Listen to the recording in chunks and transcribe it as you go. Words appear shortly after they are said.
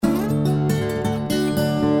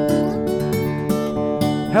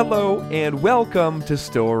Hello and welcome to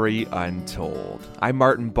Story Untold. I'm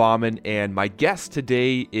Martin Bauman, and my guest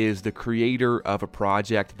today is the creator of a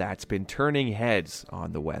project that's been turning heads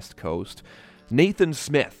on the West Coast. Nathan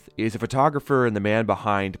Smith is a photographer and the man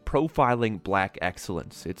behind Profiling Black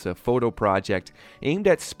Excellence. It's a photo project aimed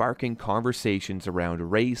at sparking conversations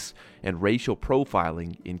around race and racial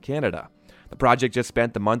profiling in Canada. The project just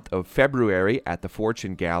spent the month of February at the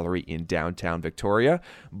Fortune Gallery in downtown Victoria,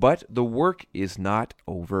 but the work is not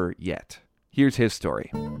over yet. Here's his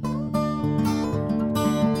story.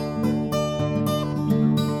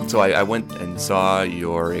 So I went and saw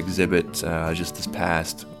your exhibit just this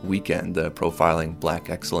past weekend, the Profiling Black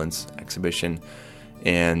Excellence exhibition,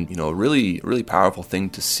 and really powerful thing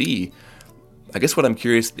to see. I guess what I'm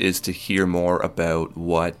curious is to hear more about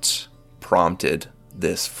what prompted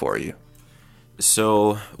this for you.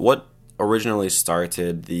 So what originally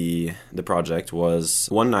started the project was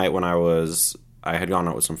one night when I had gone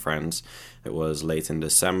out with some friends. It was late in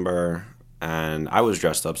December, and I was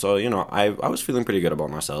dressed up. So, I was feeling pretty good about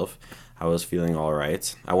myself. I was feeling all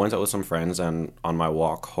right. I went out with some friends, and on my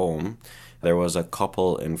walk home, there was a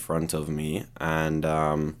couple in front of me, and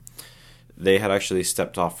they had actually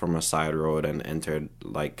stepped off from a side road and entered,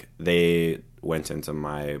 they went into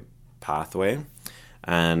my pathway,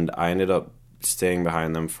 and I ended up staying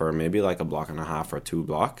behind them for maybe a block and a half or 2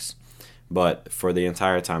 blocks. But for the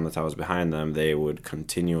entire time that I was behind them, they would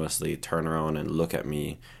continuously turn around and look at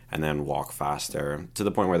me and then walk faster, to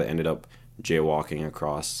the point where they ended up jaywalking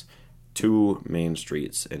across 2 main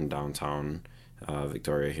streets in downtown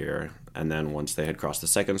Victoria here. And then once they had crossed the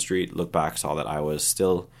second street, looked back, saw that I was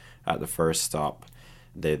still at the first stop,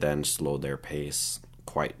 they then slowed their pace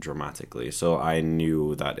quite dramatically. So I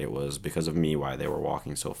knew that it was because of me why they were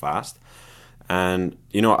walking so fast. And,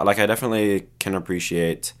 I definitely can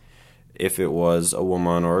appreciate if it was a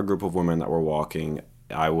woman or a group of women that were walking,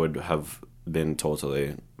 I would have been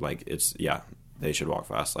totally they should walk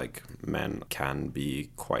fast. Men can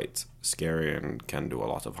be quite scary and can do a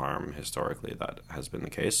lot of harm. Historically, that has been the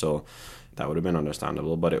case. So that would have been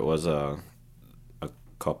understandable. But it was a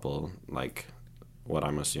couple, what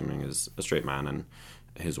I'm assuming is a straight man and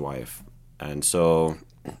his wife. And so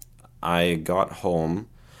I got home,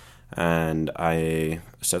 and I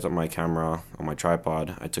set up my camera on my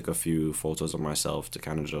tripod. I took a few photos of myself to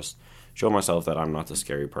kind of just show myself that I'm not a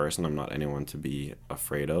scary person. I'm not anyone to be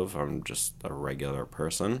afraid of. I'm just a regular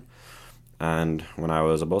person. And when I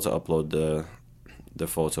was about to upload the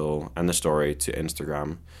photo and the story to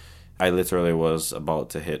Instagram, I literally was about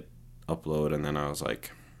to hit upload, and then I was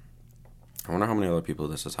like, I wonder how many other people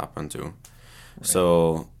this has happened to. Right.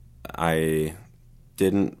 So I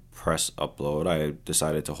didn't press upload. I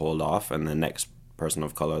decided to hold off, and the next person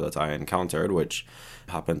of color that I encountered, which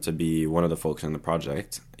happened to be one of the folks in the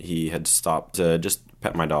project, he had stopped to just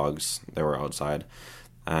pet my dogs. They were outside,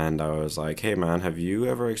 and I was like, hey man, have you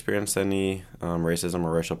ever experienced any racism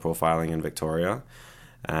or racial profiling in Victoria?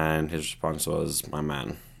 And his response was, my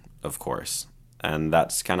man, of course. And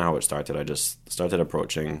that's kind of how it started. I just started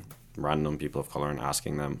approaching random people of color and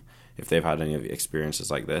asking them if they've had any experiences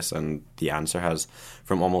like this, and the answer has,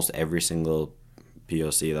 from almost every single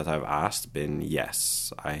POC that I've asked, been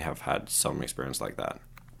yes, I have had some experience like that.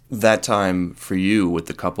 That time for you with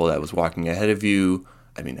the couple that was walking ahead of you,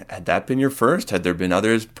 had that been your first? Had there been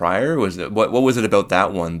others prior? What was it about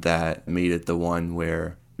that one that made it the one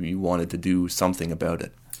where you wanted to do something about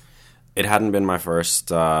it? It hadn't been my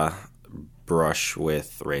first brush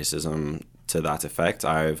with racism to that effect.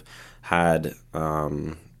 I've had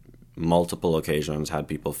multiple occasions had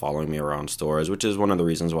people following me around stores, which is one of the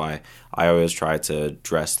reasons why I always try to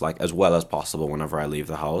dress as well as possible whenever I leave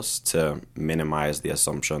the house, to minimize the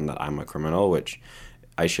assumption that I'm a criminal, which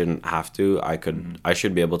I shouldn't have to. I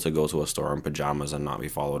should be able to go to a store in pajamas and not be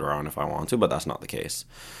followed around if I want to, but that's not the case.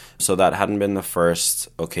 So that hadn't been the first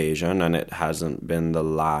occasion, and it hasn't been the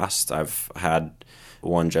last. I've had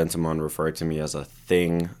one gentleman refer to me as a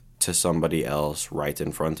thing to somebody else right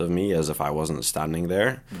in front of me, as if I wasn't standing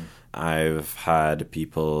there. I've had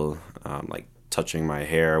people touching my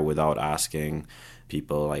hair without asking,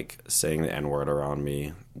 people saying the N-word around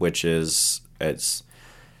me, it's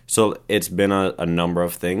been a number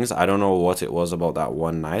of things. I don't know what it was about that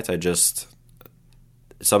one night.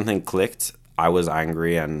 Something clicked. I was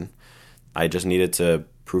angry, and I just needed to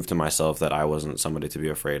prove to myself that I wasn't somebody to be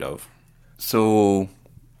afraid of. So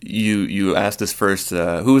you asked us first,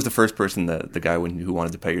 who was the first person, the guy who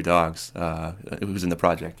wanted to pet your dogs, who was in the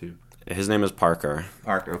project too? His name is Parker.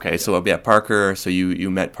 Parker, okay. So Parker, so you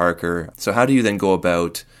met Parker. So how do you then go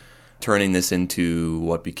about turning this into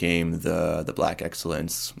what became the Black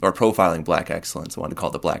Excellence, or profiling Black Excellence. I wanted to call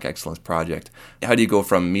it the Black Excellence Project. How do you go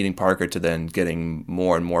from meeting Parker to then getting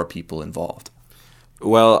more and more people involved?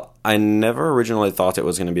 Well, I never originally thought it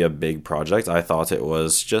was going to be a big project. I thought it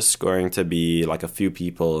was just going to be like a few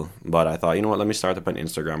people, but I thought, you know what, let me start up an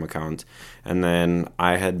Instagram account. And then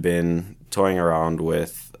I had been toying around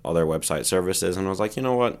with other website services, and I was like, you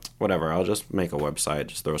know what, whatever, I'll just make a website,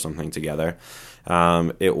 just throw something together.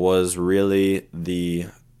 It was really the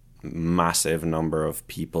massive number of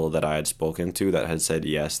people that I had spoken to that had said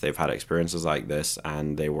yes, they've had experiences like this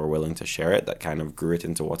and they were willing to share it, that kind of grew it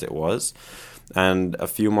into what it was. And a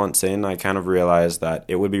few months in, I kind of realized that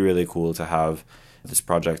it would be really cool to have this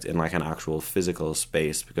project in like an actual physical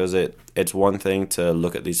space, because it's one thing to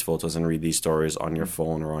look at these photos and read these stories on your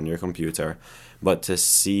phone or on your computer, but to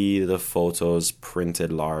see the photos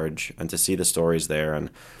printed large and to see the stories there,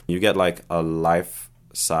 and you get like a life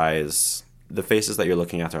size, the faces that you're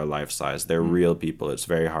looking at are life size, they're real people. It's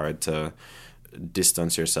very hard to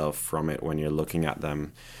distance yourself from it when you're looking at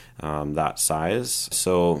them that size.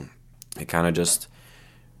 So it kind of just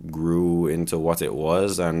grew into what it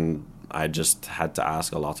was, and I just had to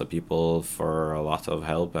ask a lot of people for a lot of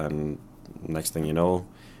help, and next thing you know,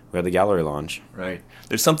 we had the gallery launch. Right.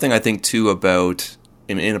 There's something I think too about,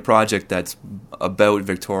 in a project that's about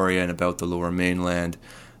Victoria and about the Lower Mainland,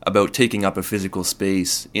 about taking up a physical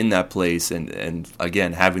space in that place, and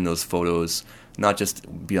again, having those photos not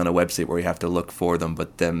just be on a website where you have to look for them,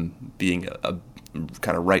 but them being a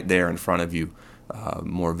kind of right there in front of you.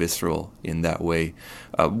 More visceral in that way.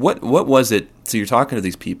 What was it? So you're talking to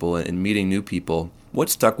these people and meeting new people. What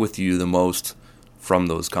stuck with you the most from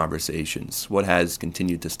those conversations? What has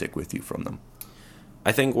continued to stick with you from them?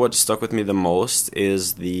 I think what stuck with me the most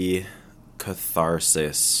is the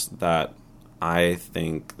catharsis that I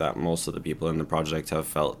think that most of the people in the project have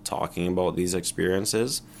felt talking about these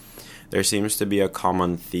experiences. There seems to be a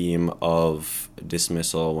common theme of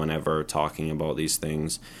dismissal whenever talking about these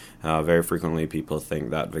things. Very frequently people think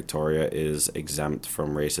that Victoria is exempt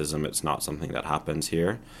from racism. It's not something that happens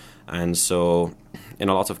here. And so in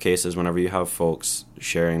a lot of cases, whenever you have folks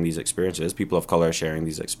sharing these experiences, people of color sharing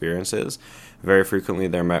these experiences, very frequently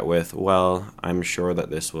they're met with, well, I'm sure that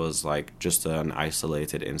this was like just an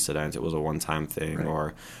isolated incident. It was a one-time thing. Right.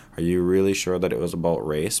 Or are you really sure that it was about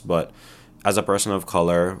race? But as a person of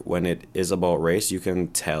color, when it is about race, you can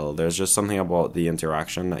tell. There's just something about the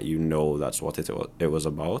interaction that you know that's what it was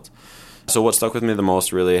about. So what stuck with me the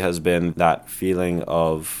most really has been that feeling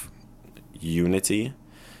of unity,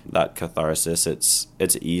 that catharsis.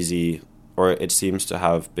 It's easy, or it seems to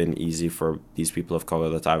have been easy for these people of color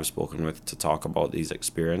that I've spoken with to talk about these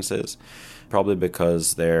experiences, probably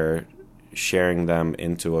because they're sharing them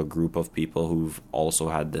into a group of people who've also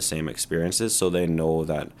had the same experiences, so they know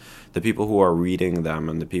that the people who are reading them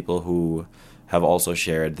and the people who have also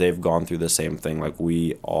shared, they've gone through the same thing. Like,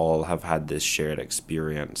 we all have had this shared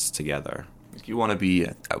experience together. You want to be,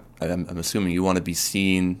 I'm assuming you want to be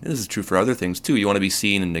seen, this is true for other things too, you want to be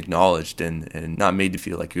seen and acknowledged and not made to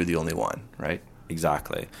feel like you're the only one, right?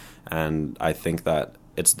 Exactly. And I think that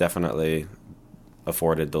it's definitely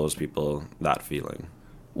afforded those people that feeling.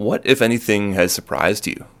 What, if anything, has surprised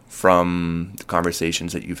you from the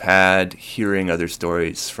conversations that you've had, hearing other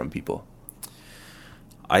stories from people?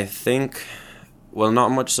 I think, well, not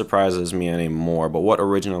much surprises me anymore, but what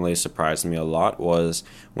originally surprised me a lot was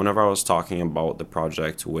whenever I was talking about the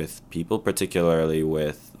project with people, particularly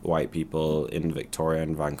with white people in Victoria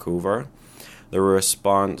and Vancouver, the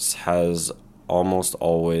response has almost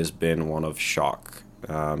always been one of shock.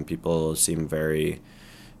 People seem very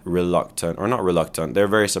reluctant, or not reluctant, they're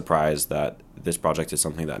very surprised that this project is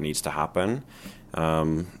something that needs to happen.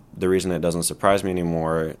 The reason it doesn't surprise me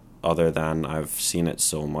anymore, other than I've seen it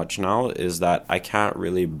so much now, is that I can't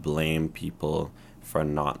really blame people for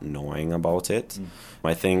not knowing about it.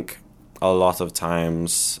 I think a lot of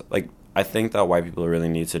times, I think that white people really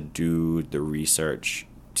need to do the research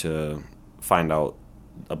to find out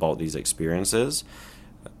about these experiences.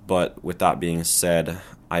 But with that being said,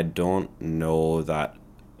 I don't know that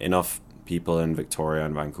enough people in Victoria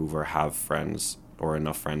and Vancouver have friends, or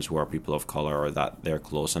enough friends who are people of color, or that they're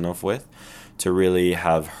close enough with, to really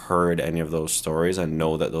have heard any of those stories and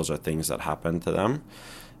know that those are things that happened to them.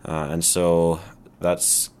 And so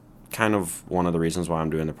that's kind of one of the reasons why I'm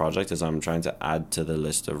doing the project, is I'm trying to add to the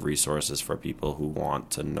list of resources for people who want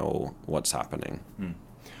to know what's happening.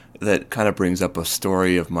 That kind of brings up a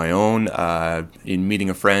story of my own. In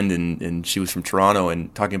meeting a friend, and she was from Toronto,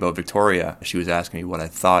 and talking about Victoria, she was asking me what I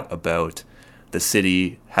thought about the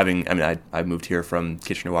city having, I moved here from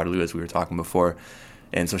Kitchener-Waterloo, as we were talking before,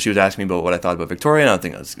 And so she was asking me about what I thought about Victoria, and I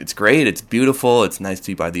think it's great, it's beautiful, it's nice to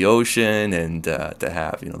be by the ocean, and to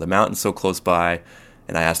have the mountains so close by.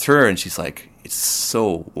 And I asked her, and she's like, "It's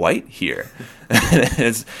so white here."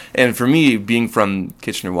 And for me, being from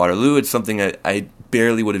Kitchener-Waterloo, it's something I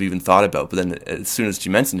barely would have even thought about. But then as soon as she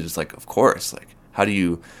mentioned it, it's like, of course, like how do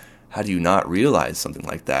you not realize something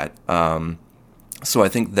like that? So I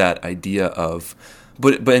think that idea of,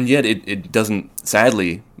 but and yet it doesn't,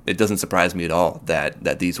 sadly, it doesn't surprise me at all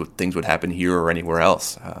that these things would happen here or anywhere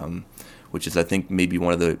else, which is, I think, maybe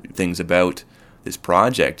one of the things about this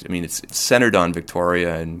project. I mean, it's centered on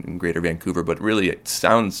Victoria and Greater Vancouver, but really it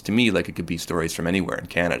sounds to me like it could be stories from anywhere in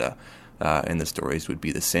Canada, and the stories would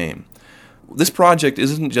be the same. This project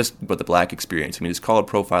isn't just about the Black experience. I mean, it's called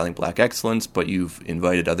Profiling Black Excellence, but you've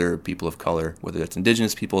invited other people of color, whether that's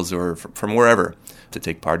Indigenous peoples or from wherever, to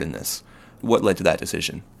take part in this. What led to that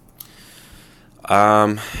decision?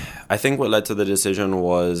 I think what led to the decision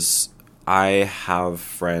was I have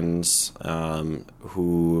friends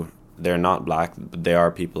who, they're not Black, but they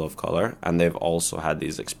are people of color, and they've also had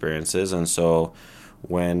these experiences. And so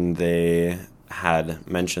when they had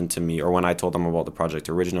mentioned to me, or when I told them about the project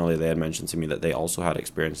originally, they had mentioned to me that they also had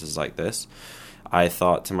experiences like this, I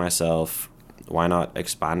thought to myself, why not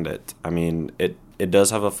expand it? I mean, it does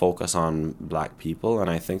have a focus on Black people, and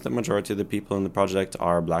I think the majority of the people in the project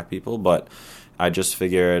are Black people, but I just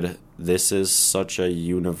figured this is such a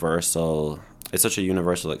universal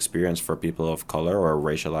experience for people of color or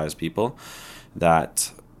racialized people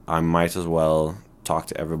that I might as well talk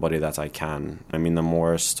to everybody that I can. I mean, the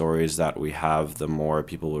more stories that we have, the more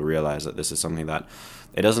people will realize that this is something that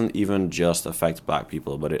it doesn't even just affect Black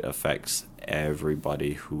people, but it affects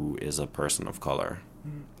everybody who is a person of color.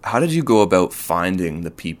 How did you go about finding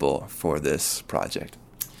the people for this project?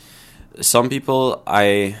 Some people,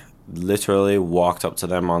 I literally walked up to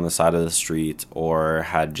them on the side of the street, or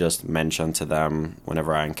had just mentioned to them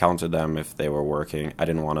whenever I encountered them if they were working. I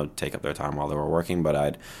didn't want to take up their time while they were working, but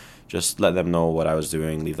I'd just let them know what I was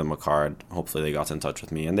doing, leave them a card. Hopefully they got in touch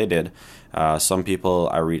with me, and they did. Some people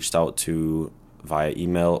I reached out to via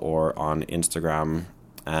email or on Instagram,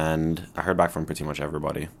 and I heard back from pretty much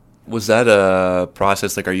everybody. Was that a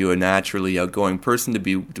process, like, are you a naturally outgoing person to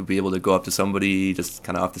be able to go up to somebody just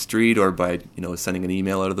kind of off the street, or by sending an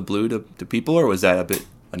email out of the blue to people, or was that a bit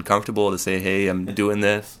uncomfortable to say, hey, I'm doing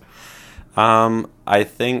this? I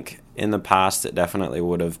think in the past it definitely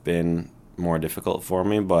would have been more difficult for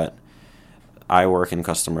me, but I work in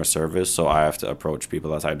customer service, so I have to approach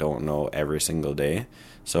people that I don't know every single day.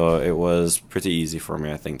 So it was pretty easy for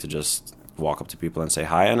me, I think, to just walk up to people and say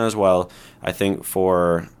hi. And as well, I think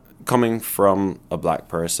for coming from a Black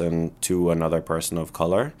person to another person of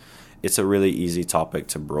color, it's a really easy topic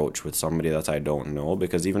to broach with somebody that I don't know,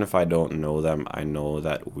 because even if I don't know them, I know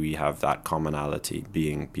that we have that commonality,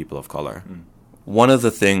 being people of color. One of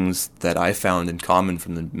the things that I found in common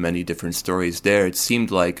from the many different stories there, it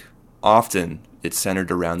seemed like often it's centered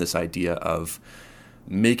around this idea of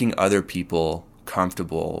making other people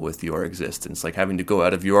comfortable with your existence, like having to go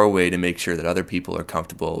out of your way to make sure that other people are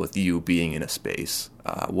comfortable with you being in a space,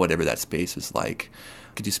 whatever that space is like.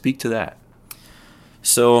 Could you speak to that?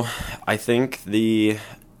 So I think the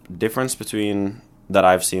difference that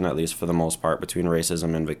I've seen, at least for the most part, between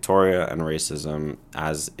racism in Victoria and racism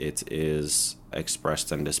as it is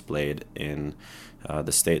expressed and displayed in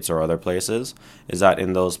the States or other places, is that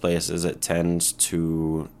in those places it tends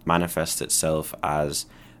to manifest itself as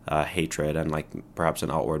hatred and like perhaps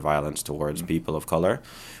an outward violence towards people of color,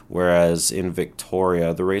 whereas in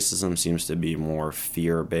Victoria the racism seems to be more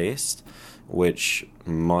fear-based, which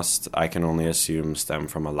must, I can only assume, stem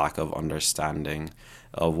from a lack of understanding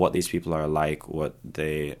of what these people are like, what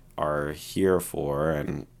they are here for,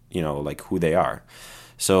 and like who they are.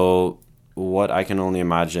 So what I can only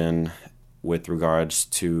imagine with regards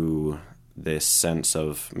to this sense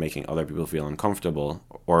of making other people feel uncomfortable,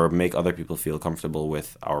 or make other people feel comfortable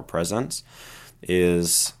with our presence,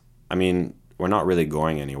 is, I mean, we're not really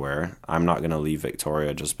going anywhere. I'm not going to leave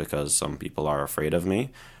Victoria just because some people are afraid of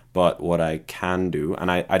me. But what I can do, and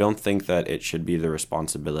I don't think that it should be the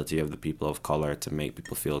responsibility of the people of color to make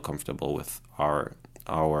people feel comfortable with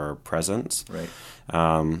our presence. Right.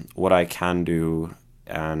 What I can do,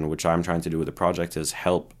 and which I'm trying to do with the project, is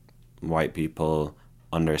help white people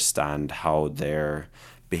understand how their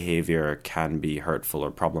behavior can be hurtful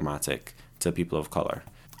or problematic to people of color.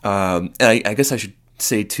 And I guess I should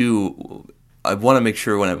say too, I want to make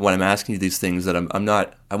sure when I'm asking you these things that I'm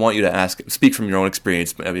not. I want you to speak from your own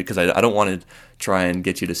experience, because I don't want to try and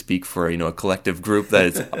get you to speak for a collective group that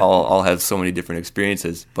is all have so many different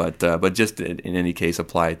experiences. But just in any case,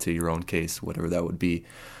 apply it to your own case, whatever that would be.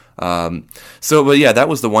 But yeah, that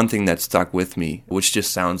was the one thing that stuck with me, which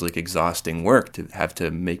just sounds like exhausting work to have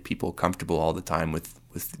to make people comfortable all the time with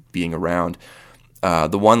being around.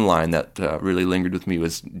 The one line that really lingered with me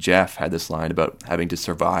was Jeff had this line about having to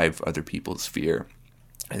survive other people's fear.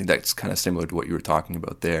 I think that's kind of similar to what you were talking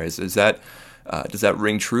about there. Is that does that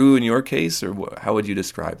ring true in your case, or how would you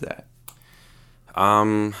describe that?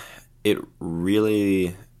 It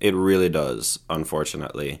really does,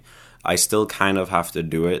 unfortunately. I still kind of have to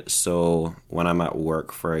do it. So when I'm at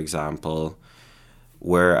work, for example,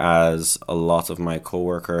 whereas a lot of my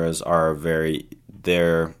coworkers are they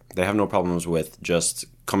have no problems with just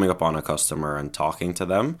coming up on a customer and talking to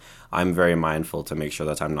them, I'm very mindful to make sure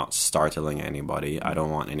that I'm not startling anybody. I don't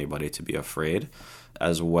want anybody to be afraid.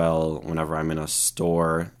 As well, whenever I'm in a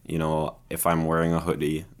store, if I'm wearing a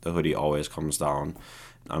hoodie, the hoodie always comes down.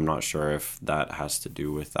 I'm not sure if that has to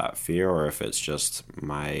do with that fear or if it's just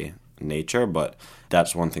my nature, but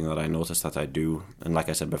that's one thing that I noticed that I do. And like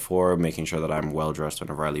I said before, making sure that I'm well dressed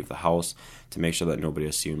whenever I leave the house to make sure that nobody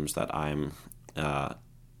assumes that I'm a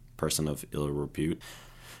person of ill repute.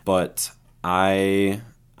 But I'm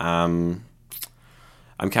kind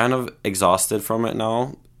of exhausted from it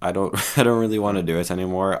now. I don't really want to do it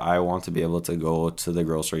anymore. I want to be able to go to the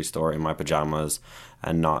grocery store in my pajamas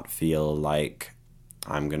and not feel like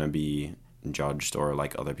I'm going to be judged or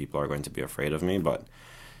like other people are going to be afraid of me. But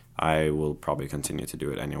I will probably continue to do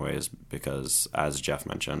it anyways because, as Jeff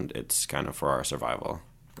mentioned, it's kind of for our survival.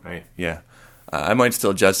 Right. Yeah. I might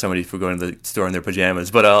still judge somebody for going to the store in their pajamas,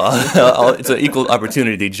 but it's an equal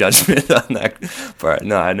opportunity judgment on that part.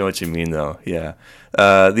 No, I know what you mean, though. Yeah.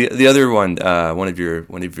 The other one, one of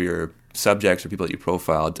your subjects or people that you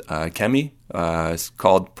profiled, Kemi, is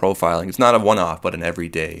called profiling. It's not a one-off, but an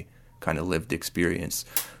everyday kind of lived experience,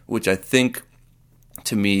 which I think,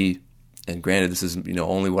 to me, and granted, this is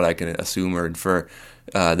only what I can assume or infer,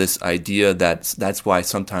 this idea that's why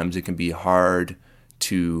sometimes it can be hard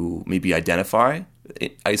to maybe identify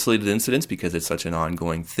isolated incidents because it's such an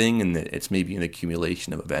ongoing thing and it's maybe an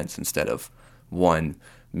accumulation of events instead of one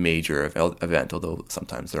major event, although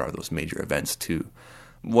sometimes there are those major events too.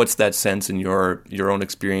 What's that sense in your own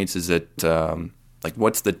experience? Is it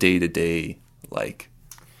what's the day-to-day like?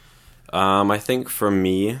 I think for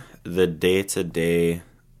me, the day-to-day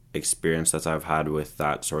experience that I've had with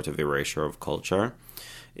that sort of erasure of culture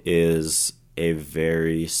is a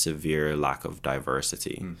very severe lack of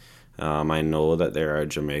diversity. I know that there are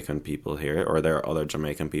Jamaican people here, or there are other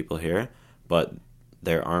Jamaican people here, but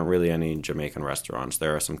there aren't really any Jamaican restaurants.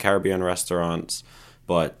 There are some Caribbean restaurants,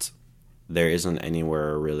 but there isn't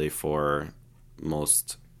anywhere really for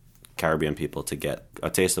most Caribbean people to get a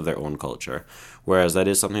taste of their own culture. Whereas that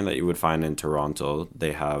is something that you would find in Toronto.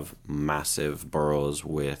 They have massive boroughs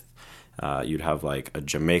with you'd have like a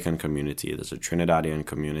Jamaican community, there's a Trinidadian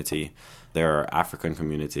community, there are African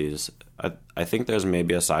communities. I think there's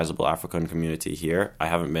maybe a sizable African community here. I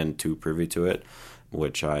haven't been too privy to it,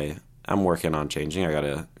 which I am working on changing. I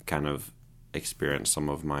gotta kind of experience some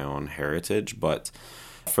of my own heritage, but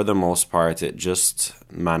for the most part it just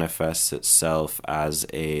manifests itself as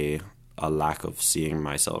a lack of seeing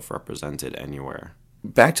myself represented anywhere.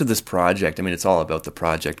 Back to this project, I mean, it's all about the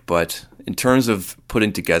project, but in terms of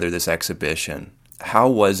putting together this exhibition, how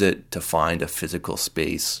was it to find a physical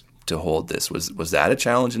space to hold this? Was that a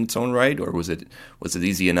challenge in its own right, or was it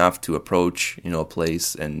easy enough to approach, a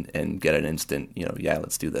place and get an instant, yeah,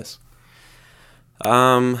 let's do this?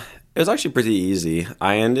 It was actually pretty easy.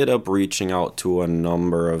 I ended up reaching out to a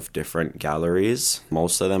number of different galleries.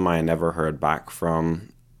 Most of them I never heard back from.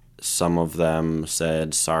 Some of them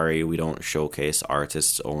said, sorry, we don't showcase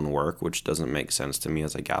artists' own work, which doesn't make sense to me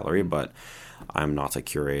as a gallery, but I'm not a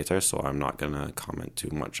curator, so I'm not going to comment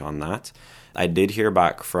too much on that. I did hear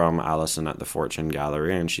back from Alison at the Fortune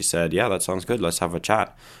Gallery, and she said, yeah, that sounds good, let's have a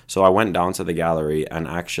chat. So I went down to the gallery, and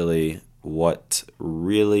actually what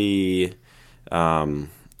really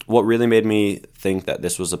made me think that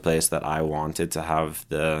this was a place that I wanted to have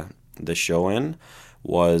the show in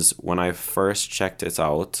was when I first checked it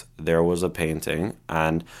out, there was a painting,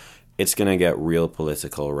 and it's going to get real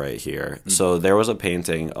political right here. So there was a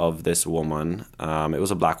painting of this woman. It was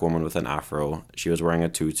a black woman with an afro. She was wearing a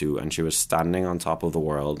tutu, and she was standing on top of the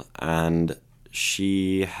world, and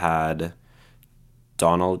she had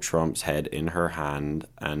Donald Trump's head in her hand,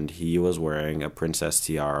 and he was wearing a princess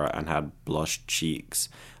tiara and had blushed cheeks.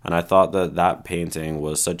 And I thought that painting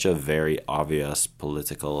was such a very obvious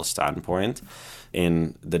political standpoint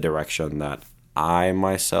in the direction that I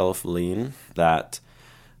myself lean, that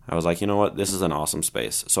I was like, you know what, this is an awesome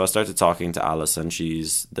space. So I started talking to Alison.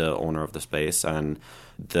 She's the owner of the space, and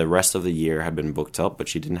the rest of the year had been booked up, but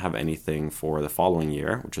she didn't have anything for the following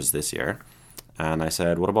year, which was this year. And I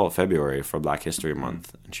said, what about February for Black History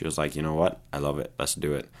Month? And she was like, you know what, I love it, let's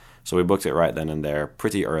do it. So we booked it right then and there,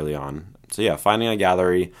 pretty early on. So yeah, finding a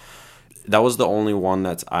gallery, that was the only one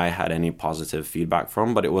that I had any positive feedback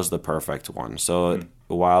from, but it was the perfect one. So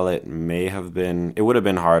while it would have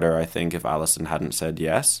been harder, I think, if Alison hadn't said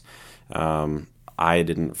yes, I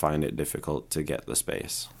didn't find it difficult to get the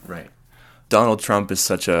space. Right. Donald Trump is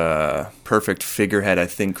such a perfect figurehead, I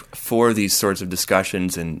think, for these sorts of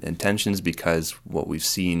discussions and tensions, because what we've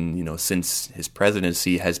seen, since his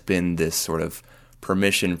presidency has been this sort of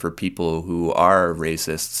permission for people who are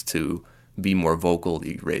racists to be more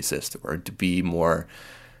vocally racist, or to be more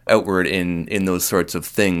outward in those sorts of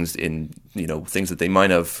things, in things that they might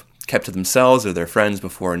have kept to themselves or their friends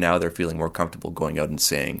before. Now they're feeling more comfortable going out and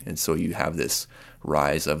saying. And so you have this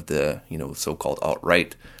rise of the so-called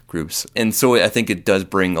alt-right groups. And so I think it does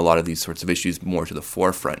bring a lot of these sorts of issues more to the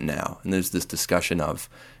forefront now. And there's this discussion of,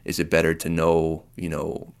 is it better to know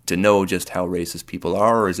just how racist people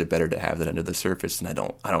are, or is it better to have that under the surface? And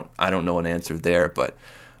I don't know an answer there, but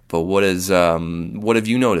what have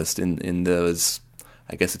you noticed in those?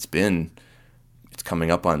 I guess it's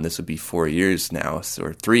coming up on, this would be 4 years now,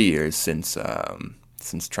 or 3 years since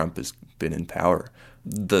Trump has been in power.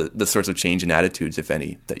 The sorts of change in attitudes, if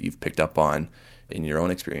any, that you've picked up on in your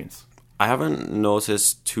own experience. I haven't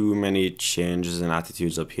noticed too many changes in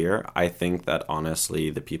attitudes up here. I think that honestly,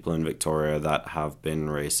 the people in Victoria that have been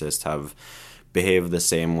racist have behaved the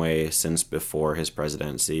same way since before his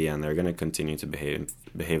presidency, and they're going to continue to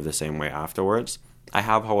behave the same way afterwards. I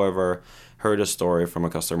have, however, heard a story from a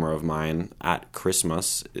customer of mine at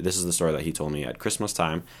Christmas. This is the story that he told me. At Christmas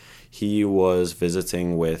time, he was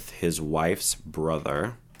visiting with his wife's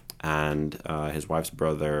brother, and his wife's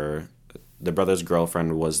brother, the brother's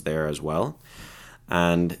girlfriend, was there as well.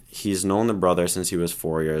 And he's known the brother since he was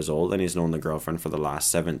 4 years old, and he's known the girlfriend for the last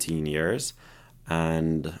 17 years.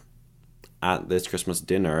 And at this Christmas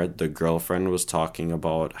dinner, the girlfriend was talking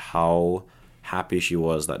about how happy she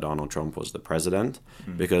was that Donald Trump was the president,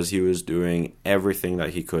 because he was doing everything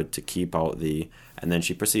that he could to keep out and then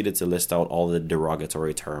she proceeded to list out all the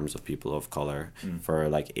derogatory terms of people of color for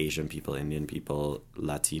like Asian people, Indian people,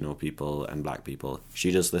 Latino people, and black people.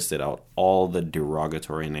 She just listed out all the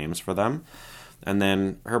derogatory names for them. And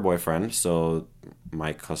then her boyfriend, so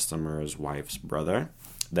my customer's wife's brother,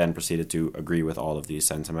 then proceeded to agree with all of these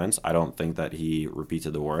sentiments. I don't think that he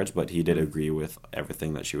repeated the words, but he did agree with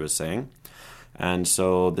everything that she was saying. And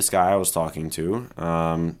so this guy I was talking to,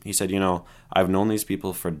 he said, I've known these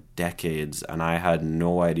people for decades, and I had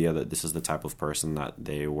no idea that this is the type of person that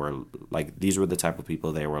they were like. These were the type of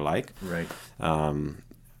people they were like. Right.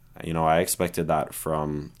 I expected that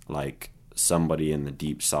from like somebody in the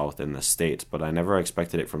deep south in the States, but I never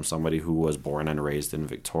expected it from somebody who was born and raised in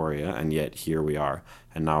Victoria, and yet here we are,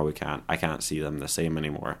 and now I can't see them the same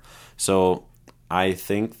anymore. So I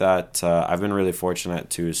think that I've been really fortunate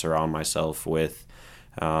to surround myself with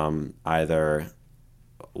either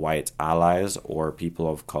white allies or people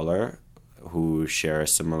of color who share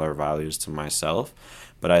similar values to myself.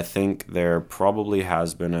 But I think there probably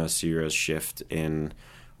has been a serious shift in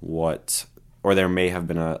there may have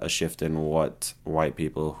been a shift in what white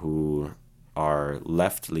people who are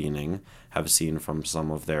left-leaning have seen from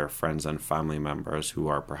some of their friends and family members who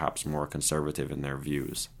are perhaps more conservative in their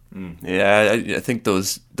views. Yeah, I think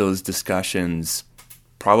those discussions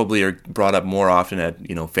probably are brought up more often at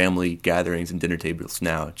family gatherings and dinner tables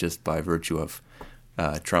now, just by virtue of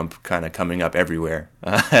Trump kind of coming up everywhere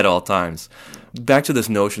at all times. Back to this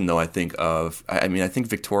notion, though, I think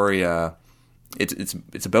Victoria.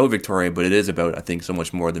 It's about Victoria, but it is about, I think, so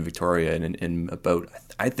much more than Victoria, and about,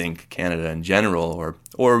 I think, Canada in general,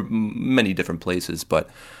 or many different places. But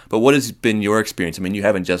what has been your experience? I mean, you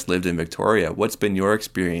haven't just lived in Victoria. What's been your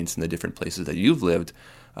experience in the different places that you've lived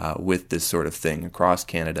with this sort of thing across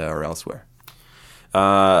Canada or elsewhere?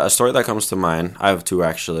 A story that comes to mind, I have two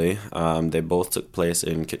actually. They both took place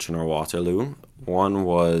in Kitchener-Waterloo. One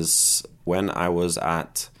was when I was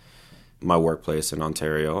at my workplace in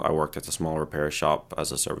Ontario. I worked at a small repair shop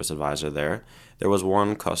as a service advisor there. There was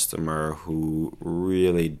one customer who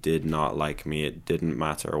really did not like me. It didn't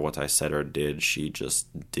matter what I said or did. She just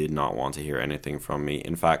did not want to hear anything from me.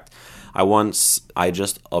 In fact, I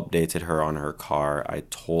just updated her on her car. I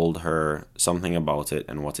told her something about it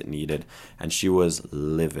and what it needed, and she was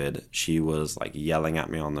livid. She was like yelling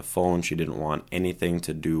at me on the phone. She didn't want anything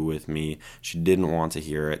to do with me. She didn't want to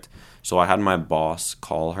hear it. So I had my boss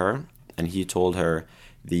call her, and he told her,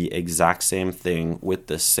 the exact same thing with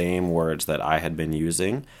the same words that I had been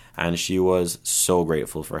using. And she was so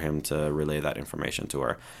grateful for him to relay that information to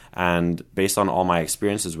her. And based on all my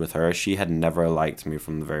experiences with her, she had never liked me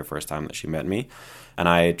from the very first time that she met me. And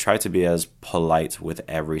I try to be as polite with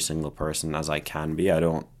every single person as I can be.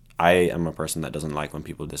 I am a person that doesn't like when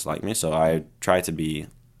people dislike me. So I try to be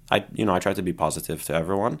positive to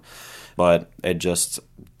everyone. But it just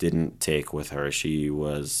didn't take with her. She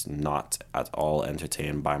was not at all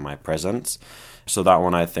entertained by my presence. So that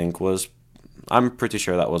one, I think, I'm pretty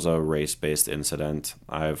sure that was a race-based incident.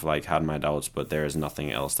 I've had my doubts, but there is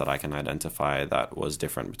nothing else that I can identify that was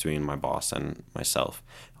different between my boss and myself,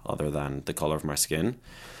 other than the color of my skin.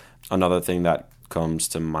 Another thing that comes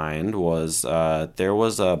to mind was there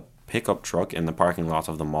was a pickup truck in the parking lot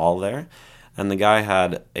of the mall there, and the guy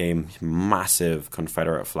had a massive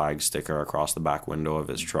Confederate flag sticker across the back window of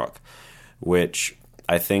his truck, which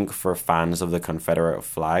I think for fans of the Confederate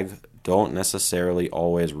flag don't necessarily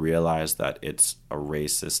always realize that it's a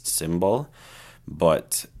racist symbol,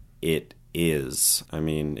 but it is. I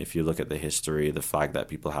mean, if you look at the history, the flag that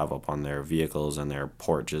people have up on their vehicles and their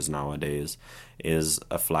porches nowadays is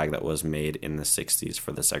a flag that was made in the 60s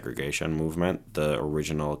for the segregation movement. The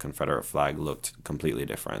original Confederate flag looked completely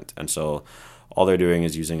different. And so all they're doing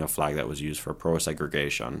is using a flag that was used for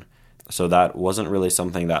pro-segregation. So that wasn't really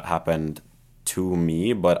something that happened to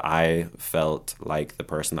me, but I felt like the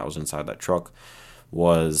person that was inside that truck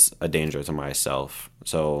was a danger to myself.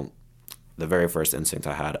 So the very first instinct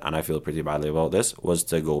I had, and I feel pretty badly about this, was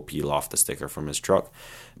to go peel off the sticker from his truck.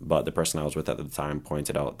 But the person I was with at the time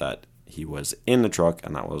pointed out that he was in the truck,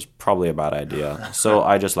 and that was probably a bad idea. So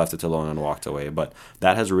I just left it alone and walked away. But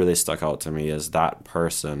that has really stuck out to me, as that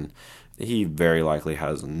person, he very likely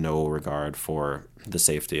has no regard for the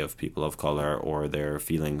safety of people of color or their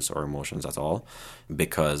feelings or emotions at all,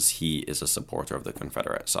 because he is a supporter of the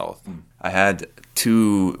Confederate South. I had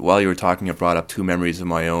while you were talking, I brought up two memories of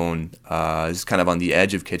my own. It's kind of on the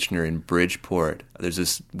edge of Kitchener in Bridgeport. There's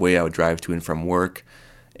this way I would drive to and from work,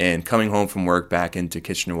 and coming home from work back into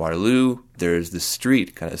Kitchener-Waterloo, there's this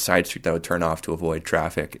street, kind of side street that I would turn off to avoid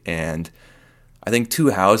traffic. And I think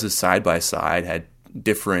two houses side by side had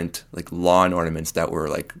different lawn ornaments that were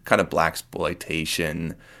kind of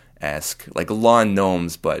blaxploitation-esque, like lawn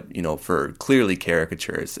gnomes, but for clearly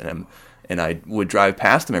caricatures. And I would drive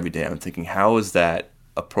past them every day. I'm thinking, how is that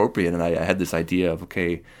appropriate? And I had this idea of,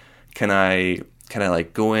 okay, can I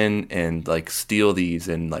go in and steal these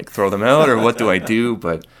and throw them out, or what do I do?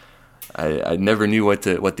 But I never knew what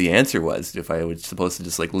the answer was. If I was supposed to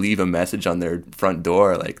just leave a message on their front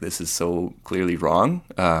door, this is so clearly wrong.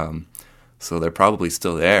 So they're probably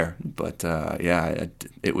still there, but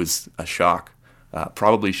it was a shock.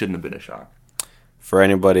 Probably shouldn't have been a shock. For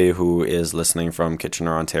anybody who is listening from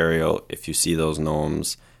Kitchener, Ontario, if you see those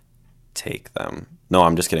gnomes, take them. No,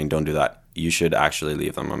 I'm just kidding. Don't do that. You should actually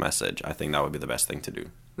leave them a message. I think that would be the best thing to do.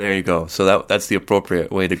 There you go. So that's the appropriate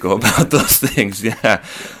way to go about those things. Yeah.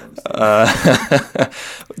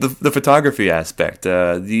 The photography aspect.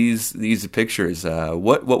 These pictures.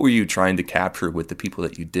 What were you trying to capture with the people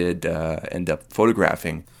that you did end up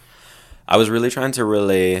photographing? I was really trying to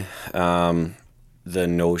relay the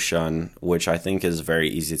notion, which I think is very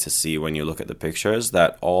easy to see when you look at the pictures,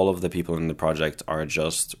 that all of the people in the project are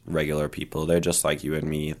just regular people. They're just like you and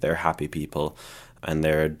me. They're happy people, and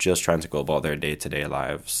they're just trying to go about their day-to-day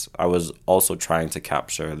lives. I was also trying to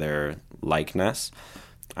capture their likeness.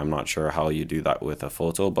 I'm not sure how you do that with a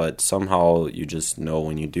photo, but somehow you just know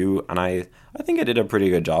when you do, and I think I did a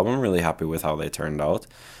pretty good job. I'm really happy with how they turned out.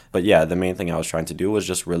 But yeah, the main thing I was trying to do was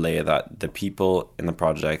just relay that the people in the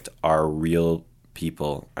project are real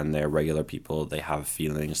people, and they're regular people. They have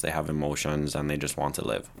feelings, they have emotions, and they just want to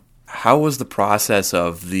live. How was the process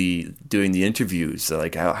of doing the interviews?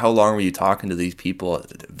 How long were you talking to these people?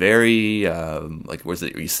 Very were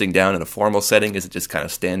you sitting down in a formal setting? Is it just kind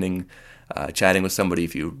of standing, chatting with somebody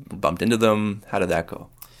if you bumped into them? How did that go?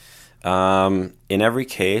 In every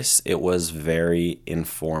case, it was very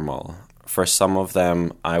informal. For some of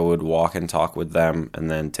them, I would walk and talk with them and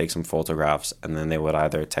then take some photographs, and then they would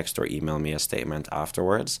either text or email me a statement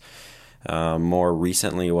afterwards. More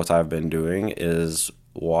recently, what I've been doing is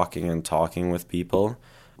walking and talking with people,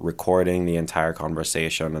 recording the entire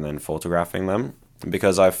conversation and then photographing them,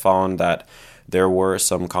 because I found that there were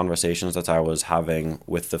some conversations that I was having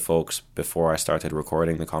with the folks before I started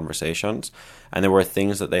recording the conversations, and there were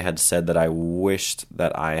things that they had said that I wished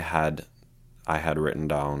that I had written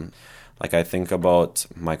down. I think about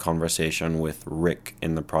my conversation with Rick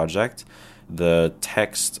in the project. The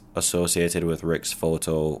text associated with Rick's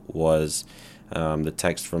photo was the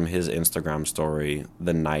text from his Instagram story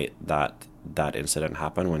the night that that incident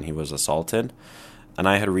happened when he was assaulted. And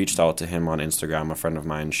I had reached out to him on Instagram. A friend of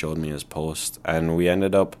mine showed me his post, and we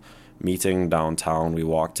ended up meeting downtown. We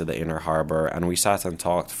walked to the Inner Harbor, and we sat and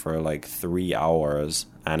talked for like 3 hours.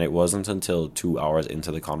 And it wasn't until 2 hours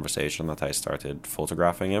into the conversation that I started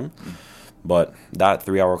photographing him. But that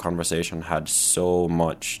 3-hour conversation had so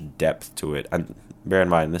much depth to it. And bear in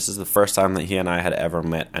mind, this is the first time that he and I had ever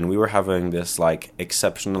met, and we were having this like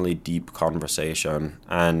exceptionally deep conversation.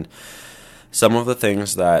 And some of the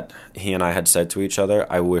things that he and I had said to each other,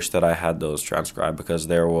 I wish that I had those transcribed, because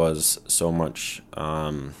there was so much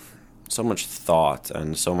thought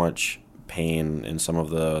and so much pain in some of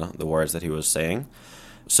the words that he was saying.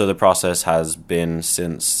 So the process has been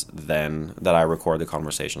since then that I record the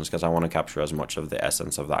conversations, because I want to capture as much of the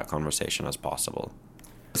essence of that conversation as possible.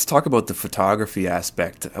 Let's talk about the photography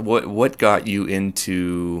aspect. What got you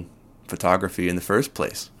into photography in the first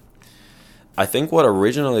place? I think what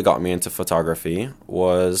originally got me into photography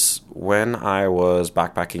was when I was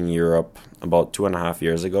backpacking Europe about 2.5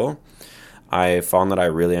 years ago. I found that I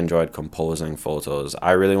really enjoyed composing photos.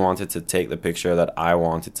 I really wanted to take the picture that I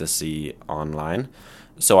wanted to see online.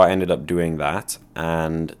 So I ended up doing that.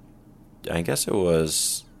 And I guess it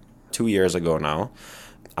was 2 years ago now,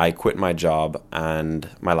 I quit my job, and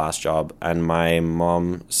my last job, and my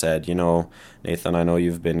mom said, you know, Nathan, I know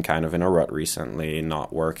you've been kind of in a rut recently,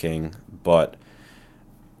 not working, but,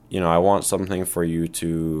 you know, I want something for you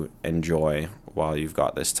to enjoy while you've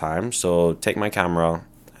got this time. So take my camera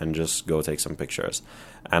and just go take some pictures.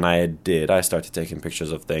 And I did. I started taking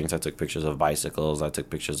pictures of things. I took pictures of bicycles. I took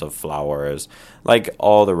pictures of flowers, like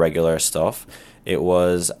all the regular stuff. It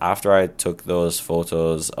was after I took those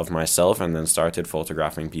photos of myself and then started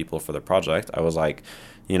photographing people for the project, I was like,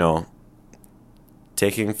 you know,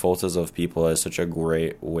 taking photos of people is such a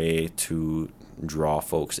great way to draw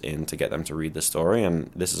folks in, to get them to read the story. And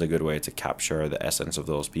this is a good way to capture the essence of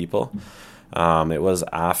those people. It was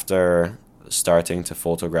after starting to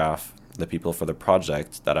photograph the people for the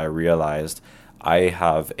project that I realized I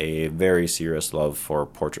have a very serious love for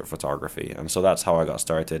portrait photography. And so that's how I got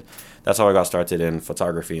started. That's how I got started in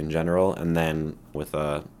photography in general, and then with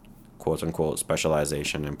a quote-unquote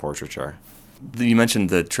specialization in portraiture. You mentioned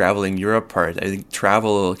the traveling Europe part. I think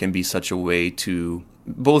travel can be such a way to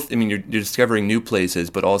both, I mean, you're discovering new places,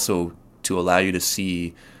 but also to allow you to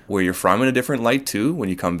see where you're from in a different light too. When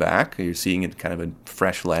you come back, you're seeing it kind of a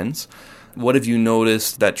fresh lens. What have you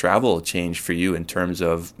noticed that travel changed for you in terms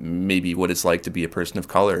of maybe what it's like to be a person of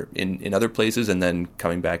color in other places, and then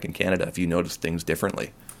coming back in Canada? Have you noticed things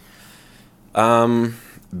differently?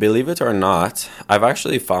 Believe it or not, I've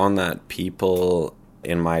actually found that people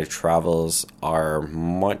in my travels are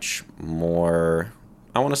much more,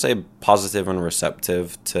 I want to say, positive and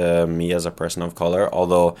receptive to me as a person of color,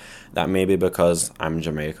 although that may be because I'm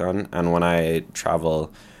Jamaican, and when I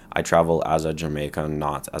travel as a Jamaican,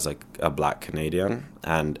 not as a black Canadian,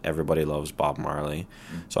 and everybody loves Bob Marley.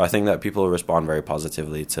 So I think that people respond very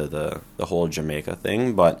positively to the whole Jamaica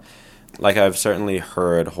thing. But like, I've certainly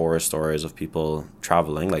heard horror stories of people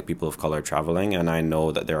traveling, like people of color traveling, and I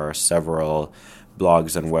know that there are several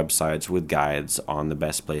blogs and websites with guides on the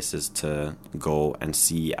best places to go and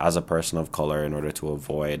see as a person of color in order to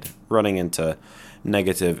avoid running into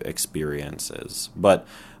negative experiences. But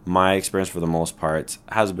my experience for the most part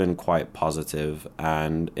has been quite positive,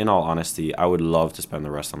 and in all honesty, I would love to spend the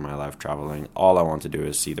rest of my life traveling. All I want to do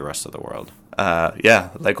is see the rest of the world. Yeah,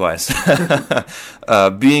 likewise.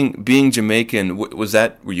 Being Jamaican,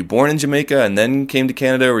 were you born in Jamaica and then came to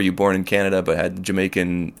Canada, or were you born in Canada but had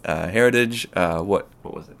Jamaican heritage? What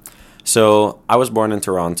was it? So I was born in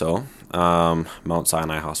Toronto. Mount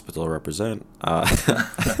Sinai Hospital represent.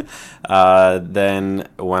 Then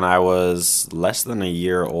when I was less than a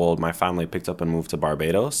year old, my family picked up and moved to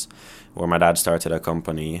Barbados, where my dad started a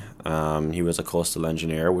company. He was a coastal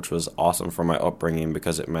engineer, which was awesome for my upbringing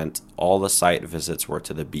because it meant all the site visits were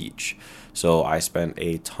to the beach. So I spent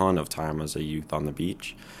a ton of time as a youth on the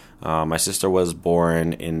beach. My sister was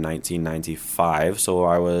born in 1995, so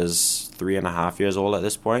I was 3.5 years old at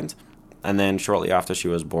this point. And then shortly after she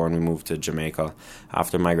was born, we moved to Jamaica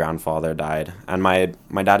after my grandfather died. And my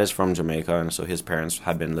dad is from Jamaica, and so his parents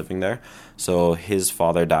had been living there. So his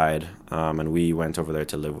father died, and we went over there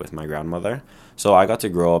to live with my grandmother. So I got to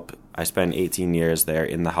grow up. I spent 18 years there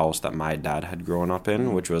in the house that my dad had grown up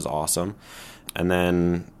in, which was awesome. And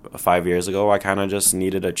then 5 years ago, I kind of just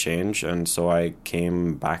needed a change, and so I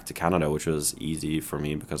came back to Canada, which was easy for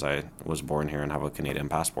me because I was born here and have a Canadian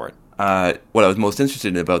passport. What I was most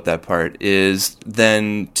interested in about that part is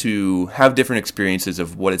then to have different experiences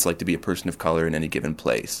of what it's like to be a person of color in any given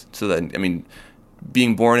place. So that, I mean,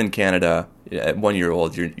 being born in Canada at 1 year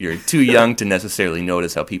old, you're too young to necessarily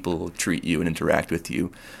notice how people treat you and interact with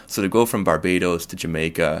you. So to go from Barbados to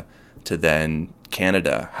Jamaica to then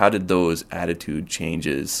Canada, how did those attitude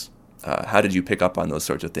changes, how did you pick up on those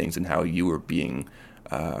sorts of things and how you were being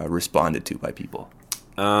responded to by people?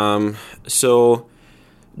 So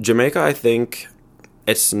Jamaica, I think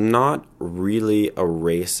it's not really a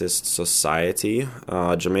racist society.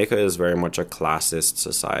 Jamaica is very much a classist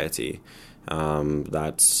society.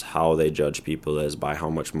 That's how they judge people, is by how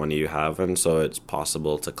much money you have, and so it's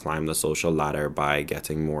possible to climb the social ladder by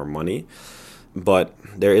getting more money. But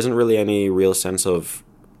there isn't really any real sense of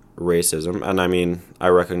racism, and I mean, I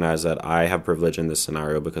recognize that I have privilege in this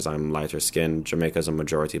scenario because I'm lighter skinned. Jamaica is a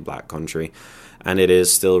majority black country, and it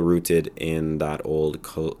is still rooted in that old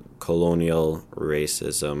colonial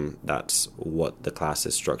racism. That's what the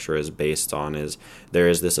classist structure is based on. Is there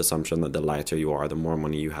is this assumption that the lighter you are, the more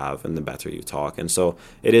money you have, and the better you talk, and so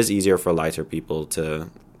it is easier for lighter people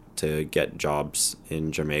to get jobs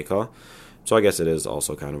in Jamaica. So I guess it is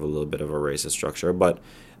also kind of a little bit of a racist structure, but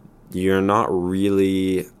you're not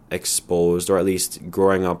really exposed, or at least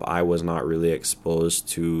growing up, I was not really exposed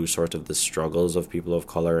to sort of the struggles of people of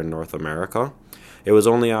color in North America. It was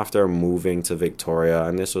only after moving to Victoria,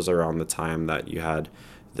 and this was around the time that you had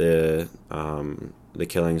the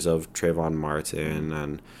killings of Trayvon Martin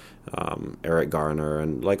and Eric Garner,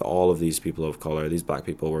 and like all of these people of color, these black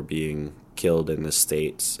people were being killed in the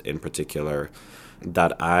States in particular,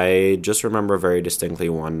 that I just remember very distinctly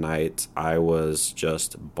one night I was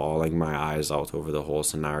just bawling my eyes out over the whole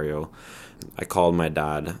scenario. I called my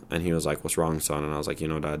dad and he was like, "What's wrong, son?" And I was like,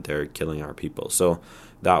 Dad, they're killing our people. So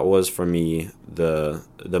that was for me the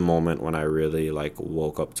moment when I really like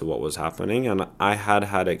woke up to what was happening. And I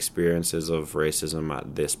had experiences of racism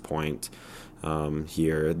at this point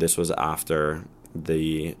here. This was after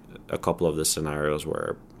a couple of the scenarios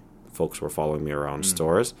where folks were following me around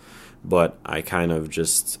stores, but I kind of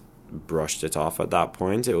just brushed it off at that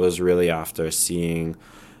point. It was really after seeing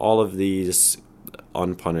all of these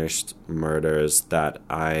unpunished murders that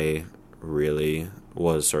I really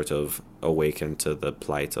was sort of awakened to the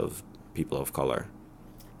plight of people of color.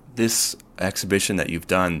 This exhibition that you've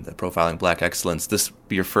done, the Profiling Black Excellence, this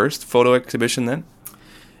be your first photo exhibition then?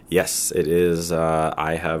 Yes, it is.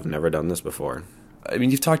 I have never done this before. I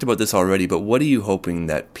mean, you've talked about this already, but what are you hoping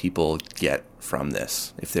that people get from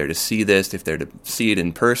this? If they're to see this, if they're to see it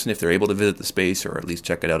in person, if they're able to visit the space, or at least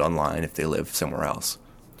check it out online if they live somewhere else?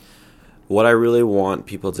 What I really want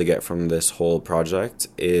people to get from this whole project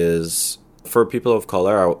is, for people of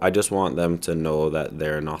color, I just want them to know that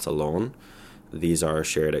they're not alone. These are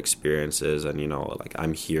shared experiences, and, like,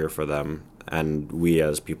 I'm here for them. And we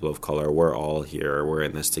as people of color, we're all here. We're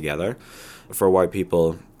in this together. For white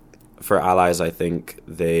people, for allies, I think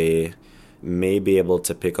they may be able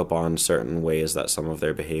to pick up on certain ways that some of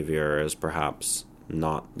their behavior is perhaps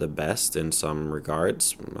not the best in some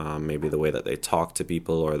regards. Maybe the way that they talk to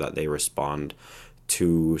people or that they respond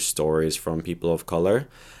to stories from people of color.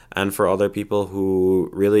 And for other people who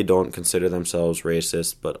really don't consider themselves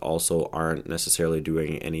racist but also aren't necessarily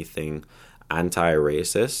doing anything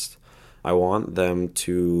anti-racist, I want them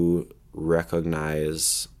to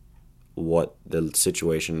recognize what the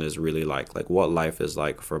situation is really like what life is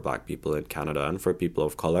like for black people in Canada and for people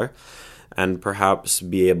of color, and perhaps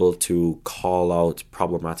be able to call out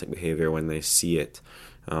problematic behavior when they see it.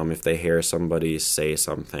 If they hear somebody say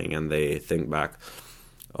something and they think back,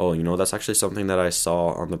 oh, that's actually something that I saw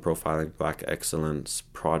on the Profiling Black Excellence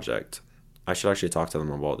project. I should actually talk to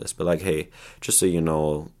them about this. But like, hey, just so you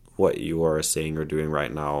know, what you are saying or doing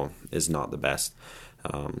right now is not the best.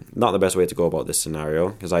 Not the best way to go about this scenario,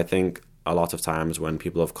 because I think a lot of times when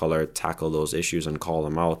people of color tackle those issues and call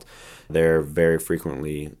them out, they're very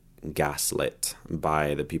frequently gaslit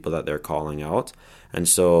by the people that they're calling out. And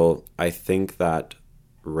so I think that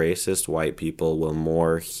racist white people will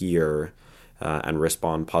more hear and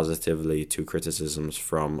respond positively to criticisms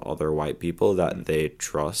from other white people that they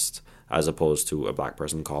trust, as opposed to a black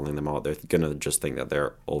person calling them out. They're going to just think that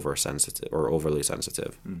they're oversensitive or overly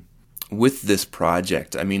sensitive. With this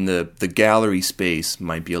project, I mean, the gallery space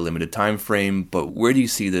might be a limited time frame, but where do you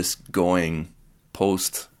see this going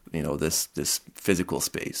post, this physical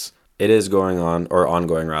space? It is going on, or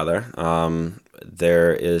ongoing rather.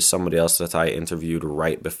 There is somebody else that I interviewed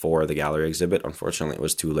right before the gallery exhibit. Unfortunately, it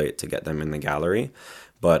was too late to get them in the gallery,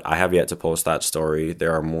 but I have yet to post that story.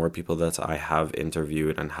 There are more people that I have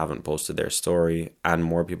interviewed and haven't posted their story, and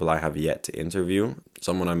more people I have yet to interview.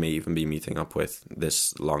 Someone I may even be meeting up with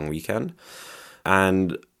this long weekend.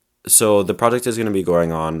 And so the project is going to be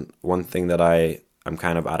going on. One thing that I I'm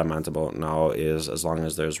kind of adamant about now is, as long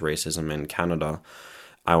as there's racism in Canada,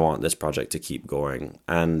 I want this project to keep going.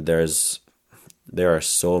 And there are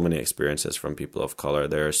so many experiences from people of color.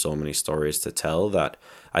 There are so many stories to tell that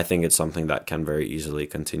I think it's something that can very easily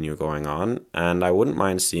continue going on. And I wouldn't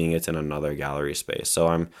mind seeing it in another gallery space.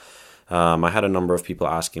 So I had a number of people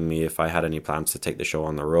asking me if I had any plans to take the show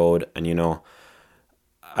on the road. And,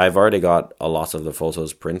 I've already got a lot of the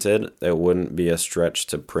photos printed. It wouldn't be a stretch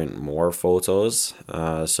to print more photos.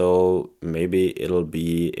 So maybe it'll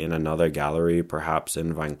be in another gallery, perhaps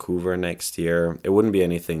in Vancouver next year. It wouldn't be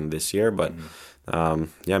anything this year, but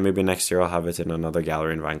maybe next year I'll have it in another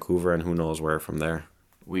gallery in Vancouver, and who knows where from there.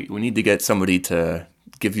 We need to get somebody to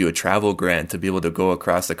give you a travel grant to be able to go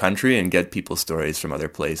across the country and get people's stories from other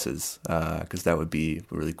places, because that would be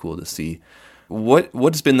really cool to see.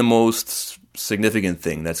 What's been the most significant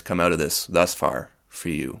thing that's come out of this thus far for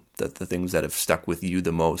you? The things that have stuck with you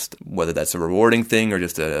the most, whether that's a rewarding thing or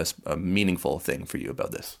just a meaningful thing for you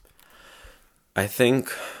about this? I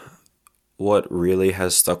think what really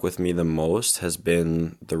has stuck with me the most has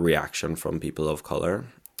been the reaction from people of color.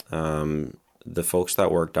 The folks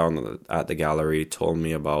that worked down at the gallery told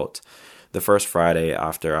me about the first Friday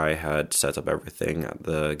after I had set up everything at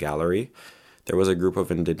the gallery. There was a group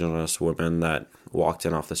of Indigenous women that walked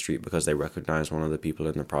in off the street because they recognized one of the people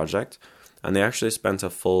in the project. And they actually spent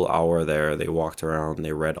a full hour there. They walked around,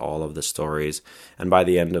 they read all of the stories. And by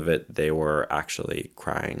the end of it, they were actually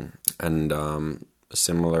crying. And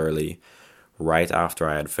similarly, right after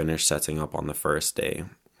I had finished setting up on the first day,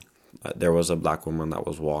 there was a Black woman that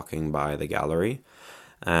was walking by the gallery.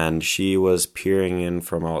 And she was peering in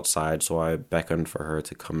from outside, so I beckoned for her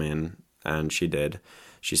to come in, and she did.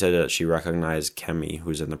 She said that she recognized Kemi,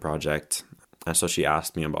 who's in the project, and so she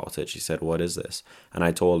asked me about it. She said, "What is this?" And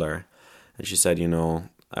I told her, and she said,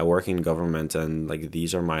 I work in government, and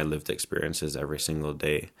these are my lived experiences every single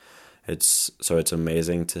day. It's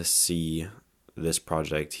amazing to see this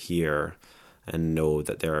project here and know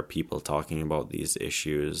that there are people talking about these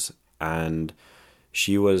issues. And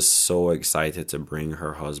she was so excited to bring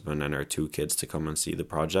her husband and her 2 kids to come and see the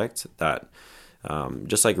project that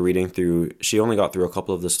just reading through, she only got through a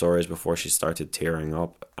couple of the stories before she started tearing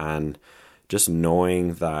up, and just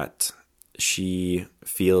knowing that she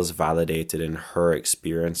feels validated in her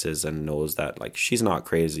experiences and knows that she's not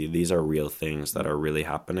crazy. These are real things that are really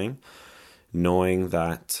happening. Knowing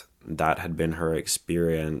that had been her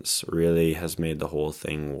experience really has made the whole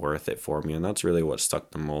thing worth it for me. And that's really what stuck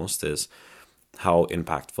the most, is how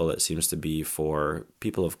impactful it seems to be for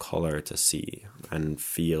people of color to see and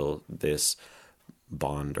feel this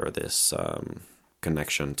bond or this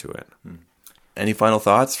connection to it. Any final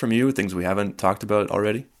thoughts from you, things we haven't talked about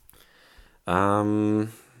already?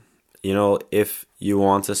 If you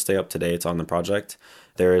want to stay up to date on the project,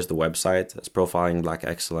 there is the website. It's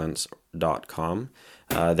profilingblackexcellence.com.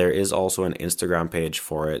 There is also an Instagram page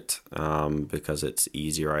for it, because it's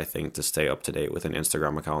easier, I think, to stay up to date with an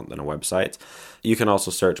Instagram account than a website. You can also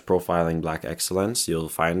search Profiling Black Excellence. You'll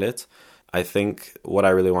find it. I think what I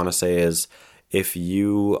really want to say is, if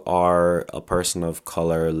you are a person of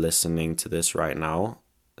color listening to this right now,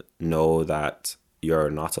 know that you're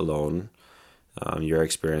not alone. Your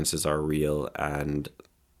experiences are real, and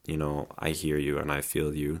I hear you and I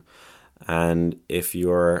feel you. And if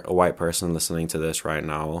you're a white person listening to this right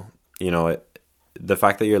now, the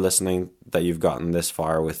fact that you're listening, that you've gotten this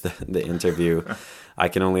far with the interview, I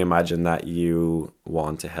can only imagine that you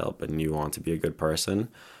want to help and you want to be a good person.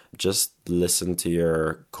 Just listen to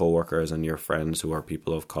your coworkers and your friends who are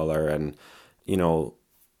people of color, and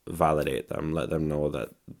validate them. Let them know that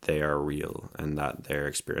they are real and that their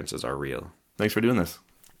experiences are real. Thanks for doing this.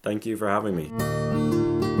 Thank you for having me.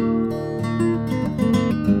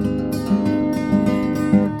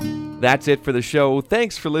 That's it for the show.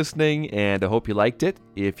 Thanks for listening, and I hope you liked it.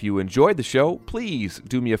 If you enjoyed the show, please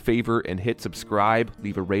do me a favor and hit subscribe,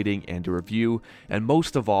 leave a rating and a review, and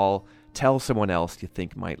most of all, tell someone else you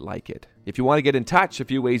think might like it. If you want to get in touch, a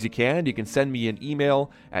few ways you can. You can send me an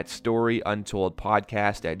email at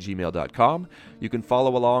storyuntoldpodcast@gmail.com. You can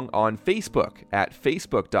follow along on Facebook at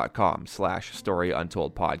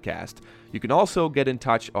facebook.com/storyuntoldpodcast. You can also get in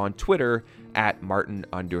touch on Twitter at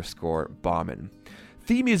Martin_Bauman.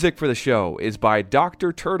 Theme music for the show is by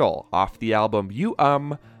Dr. Turtle off the album You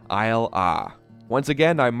I'll Ah. Once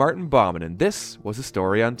again, I'm Martin Bauman, and this was A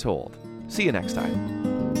Story Untold. See you next time.